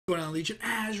Going on, Legion?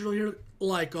 As really here,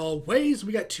 like always,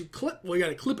 we got a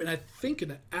clip, and I think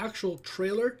an actual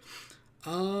trailer.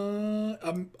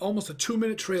 Almost a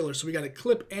 2-minute trailer. So we got a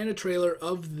clip and a trailer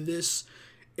of this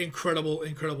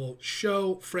incredible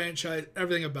show, franchise,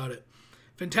 everything about it.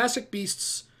 Fantastic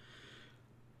Beasts.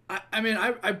 I mean,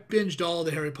 I binged all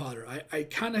the Harry Potter. I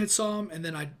kind of saw them, and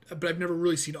then but I've never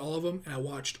really seen all of them. And I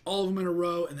watched all of them in a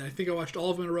row, and then I think I watched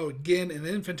all of them in a row again, and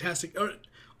then Fantastic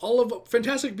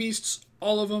Beasts,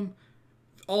 all of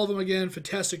them again,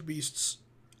 Fantastic Beasts,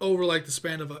 over like the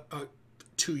span of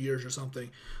 2 years or something.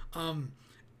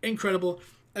 Incredible.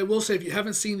 I will say, if you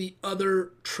haven't seen the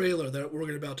other trailer that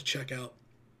we're about to check out,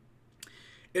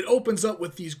 it opens up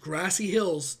with these grassy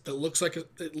hills that looks like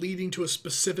leading to a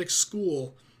specific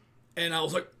school. And I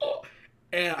was like, oh,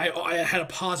 and I had to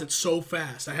pause it so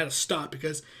fast. I had to stop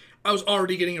because I was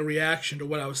already getting a reaction to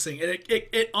what I was seeing. And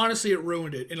it honestly, it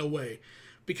ruined it in a way.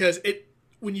 Because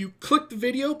when you click the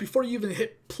video, before you even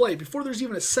hit play, before there's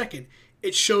even a second,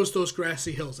 it shows those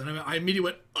grassy hills. And I immediately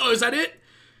went, oh, is that it?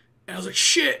 And I was like,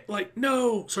 shit, like,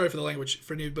 no. Sorry for the language,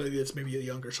 for anybody that's maybe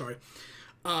younger, sorry.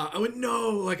 I went,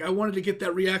 no, like, I wanted to get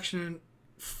that reaction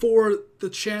for the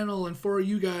channel and for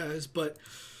you guys. But,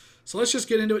 so let's just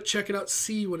get into it, check it out,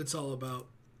 see what it's all about.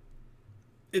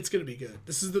 It's going to be good.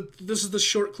 This is the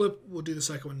short clip. We'll do the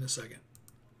second one in a second.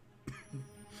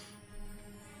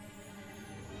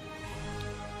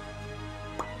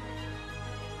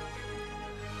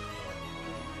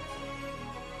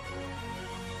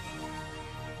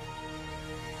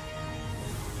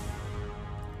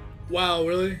 Wow,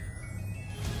 really?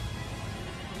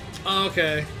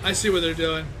 Okay, I see what they're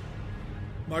doing.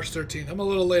 March 13th. I'm a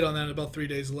little late on that, about 3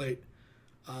 days late.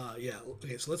 Yeah,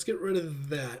 okay, so let's get rid of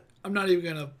that. I'm not even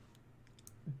going to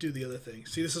do the other thing.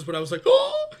 See, this is what I was like,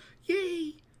 oh,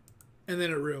 yay! And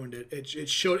then it ruined it. It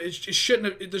showed, it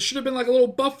shouldn't have, there should have been like a little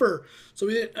buffer. So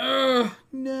we did, no.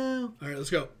 All right, let's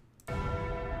go.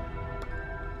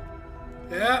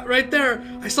 Yeah, right there.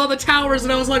 I saw the towers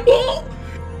and I was like, oh!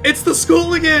 It's the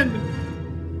school again!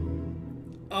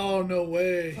 Oh, no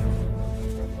way.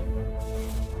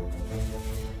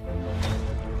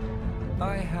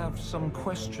 I have some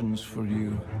questions for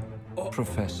you,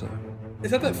 Professor.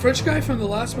 Is that French guy from the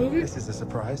last movie? This is a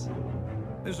surprise.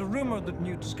 There's a rumor that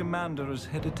Newt Scamander is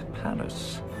headed to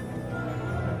Paris.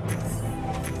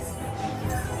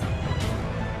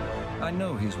 I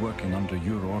know he's working under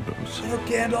your orders. Hello,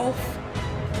 Gandalf.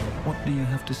 What do you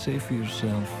have to say for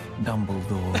yourself,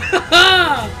 Dumbledore?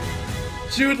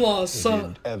 Jude Law's son. If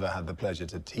you'd ever had the pleasure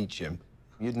to teach him,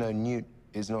 you'd know Newt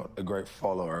is not a great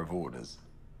follower of orders.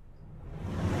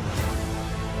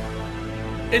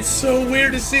 It's so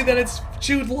weird to see that it's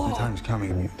Jude Law. The time's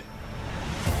coming, Newt.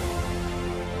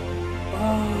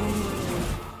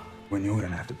 When you're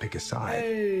gonna have to pick a side.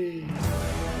 Hey.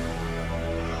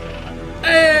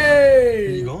 Hey! Are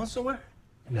you going somewhere?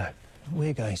 No,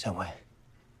 we're going somewhere.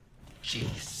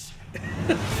 Jeez.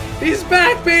 He's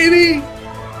back, baby!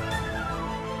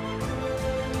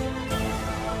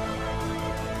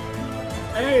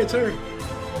 Hey, it's her.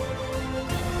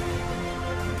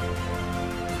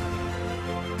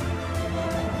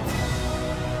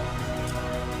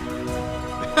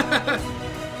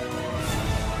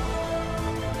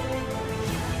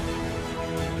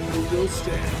 We'll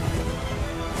stand.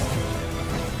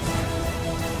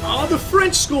 Oh, the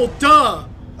French school, duh!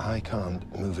 I can't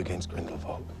move against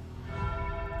Grindelwald.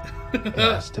 It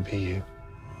has to be you.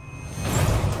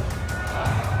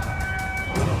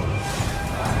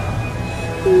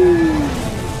 Ooh,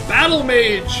 Battle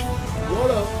Mage!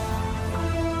 What up?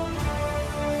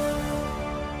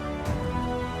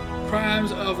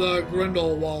 Crimes of the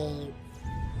Grindelwald.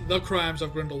 The Crimes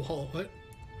of Grindelwald. What?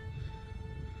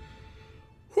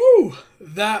 Whew!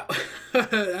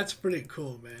 That's pretty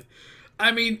cool, man.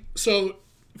 I mean, so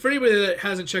for anybody that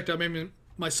hasn't checked out maybe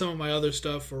some of my other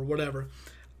stuff or whatever,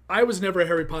 I was never a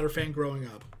Harry Potter fan growing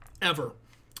up, ever.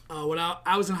 When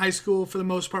I was in high school, for the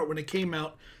most part, when it came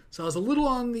out, so I was a little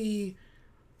on the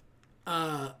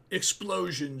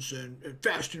explosions and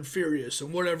Fast and Furious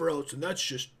and whatever else, and that's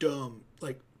just dumb.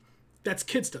 Like, that's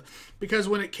kid stuff. Because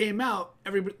when it came out,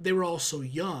 they were all so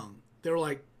young. They were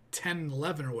like 10,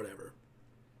 11 or whatever.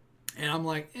 And I'm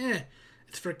like,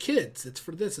 it's for kids. It's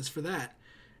for this. It's for that.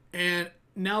 And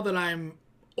now that I'm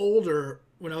older,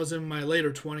 when I was in my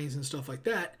later 20s and stuff like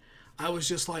that, I was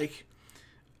just like,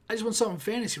 I just want something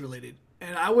fantasy related.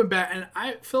 And I went back, and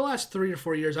for the last 3 or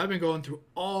 4 years, I've been going through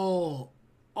all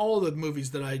the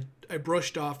movies that I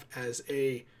brushed off as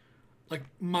a like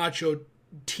macho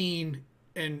teen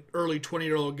and early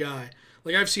 20-year-old guy.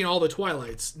 Like, I've seen all the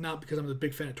Twilights, not because I'm a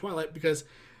big fan of Twilight, because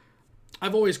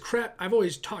I've always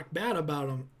talked bad about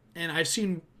them, and I've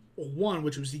seen one,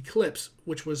 which was Eclipse,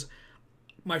 which was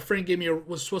my friend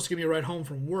was supposed to give me a ride home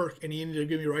from work, and he ended up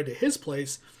giving me a ride to his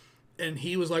place, and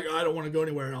he was like, I don't want to go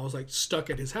anywhere, and I was like stuck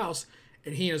at his house,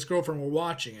 and he and his girlfriend were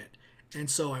watching it, and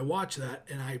so I watched that,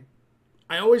 and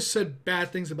I always said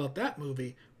bad things about that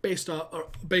movie based off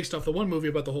the one movie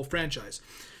about the whole franchise.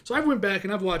 So I went back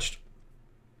and I've watched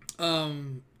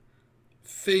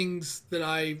things that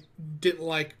I didn't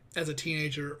like as a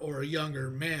teenager or a younger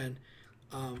man.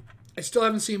 I still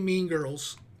haven't seen Mean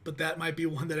Girls, but that might be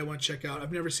one that I want to check out.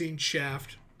 I've never seen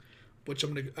Shaft, which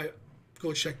I'm going to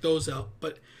go check those out.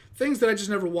 But things that I just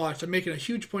never watched, I'm making a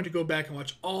huge point to go back and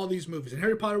watch all these movies. And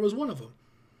Harry Potter was one of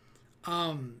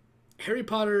them. Harry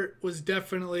Potter was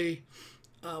definitely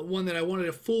one that I wanted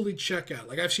to fully check out.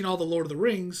 Like, I've seen all the Lord of the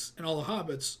Rings and all the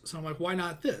Hobbits, so I'm like, why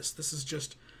not this? This is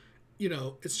just,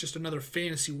 it's just another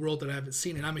fantasy world that I haven't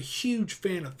seen. And I'm a huge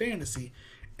fan of fantasy,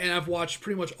 and I've watched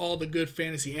pretty much all the good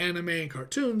fantasy anime and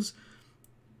cartoons.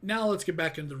 Now let's get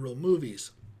back into the real movies.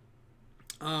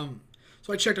 So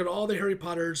I checked out all the Harry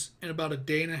Potters in about a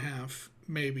day and a half,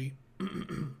 maybe.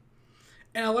 And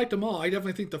I liked them all. I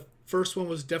definitely think the first one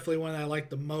was definitely one that I liked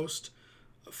the most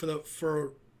for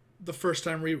the first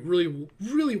time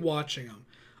really watching them.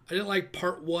 I didn't like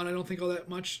part one, I don't think all that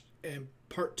much, and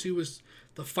part two was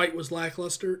the fight was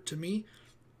lackluster to me.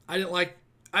 I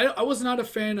was not a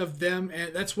fan of them,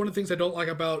 and that's one of the things I don't like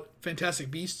about Fantastic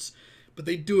Beasts, but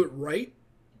they do it right.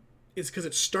 It's because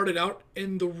it started out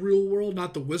in the real world,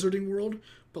 not the wizarding world,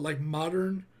 but like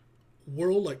modern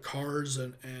world, like cars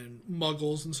and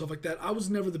muggles and stuff like that. I was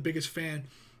never the biggest fan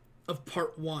of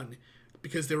part one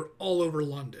because they were all over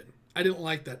London. I didn't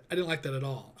like that. I didn't like that at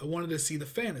all. I wanted to see the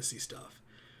fantasy stuff.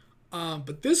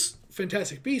 But this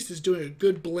Fantastic Beast is doing a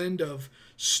good blend of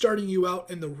starting you out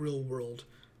in the real world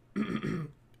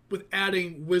with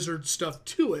adding wizard stuff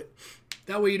to it.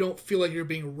 That way you don't feel like you're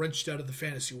being wrenched out of the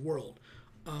fantasy world.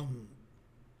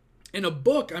 In a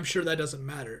book, I'm sure that doesn't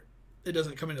matter. It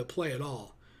doesn't come into play at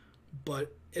all.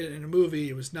 But in a movie,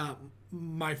 it was not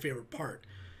my favorite part.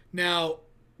 Now,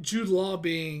 Jude Law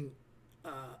being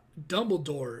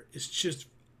Dumbledore is just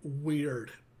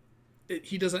weird.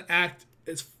 He doesn't act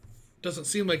doesn't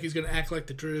seem like he's going to act like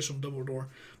the traditional Dumbledore.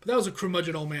 But that was a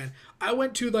curmudgeon old man. I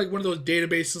went to like one of those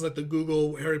databases like the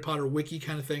Google Harry Potter wiki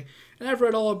kind of thing, and I've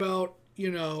read all about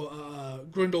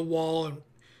Grindelwald and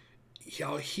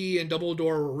how he and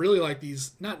Dumbledore were really like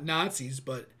these, not Nazis,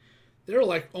 but they're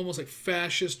like almost like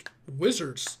fascist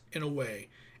wizards in a way,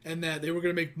 and that they were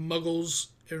going to make Muggles,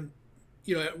 and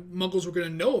Muggles were going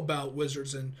to know about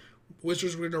wizards, and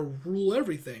wizards were going to rule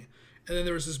everything. And then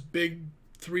there was this big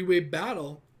three-way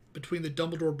battle between the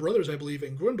Dumbledore brothers, I believe,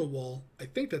 and Grindelwald. I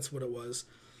think that's what it was,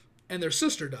 and their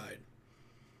sister died.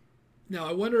 Now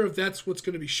I wonder if that's what's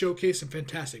going to be showcased in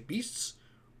Fantastic Beasts.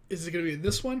 Is it going to be in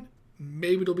this one?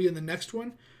 Maybe it'll be in the next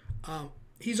one.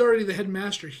 He's already the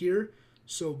headmaster here,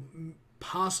 so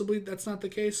possibly that's not the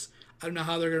case. I don't know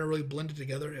how they're going to really blend it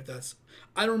together.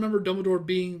 I don't remember Dumbledore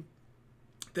being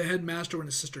the headmaster when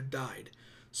his sister died,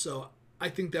 so I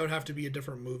think that would have to be a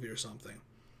different movie or something.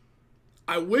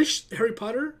 I wish Harry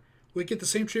Potter would get the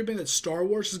same treatment that Star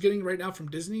Wars is getting right now from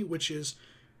Disney, which is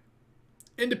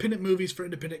independent movies for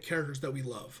independent characters that we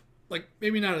love. Like,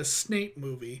 maybe not a Snape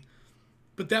movie,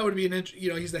 but that would be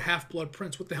he's the Half-Blood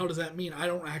Prince. What the hell does that mean? I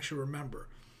don't actually remember.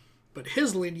 But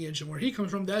his lineage and where he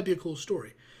comes from, that'd be a cool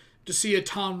story. To see a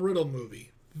Tom Riddle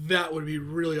movie, that would be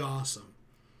really awesome.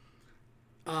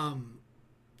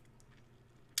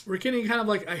 We're getting kind of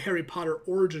like a Harry Potter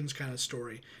origins kind of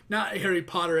story. Not Harry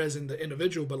Potter as in the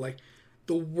individual, but like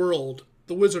the world,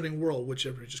 the wizarding world, which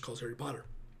everybody just calls Harry Potter.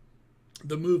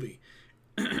 The movie.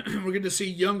 We're getting to see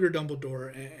younger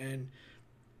Dumbledore and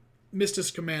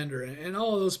Mystic Commander and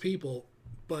all of those people.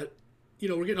 But,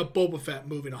 we're getting a Boba Fett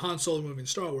movie, a Han Solo movie in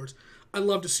Star Wars. I'd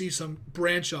love to see some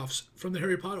branch-offs from the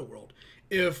Harry Potter world.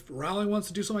 If Rowling wants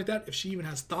to do something like that, if she even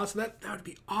has thoughts of that, that would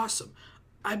be awesome.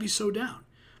 I'd be so down.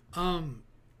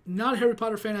 Not a Harry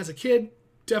Potter fan as a kid,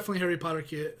 definitely Harry Potter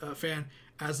fan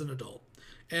as an adult.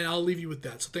 And I'll leave you with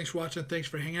that. So thanks for watching. Thanks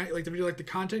for hanging out. If you like the video, like the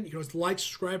content, you can always like,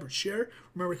 subscribe, or share.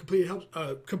 Remember,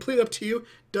 completely up to you.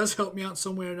 Does help me out in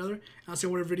some way or another. And I'll see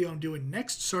what video I'm doing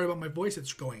next. Sorry about my voice.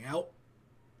 It's going out.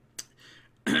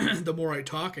 The more I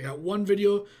talk, I got one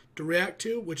video to react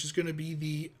to, which is going to be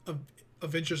the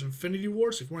Avengers Infinity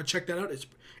War. So if you want to check that out,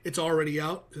 it's already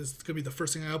out. It's going to be the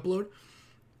first thing I upload.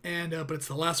 And but it's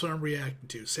the last one I'm reacting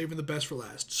to. Saving the best for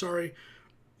last. Sorry,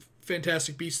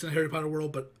 Fantastic Beasts in the Harry Potter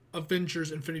world, but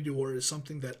Avengers Infinity War is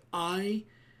something that I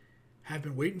have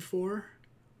been waiting for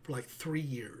like 3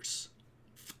 years.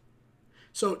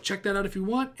 So check that out if you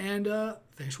want, and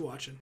thanks for watching.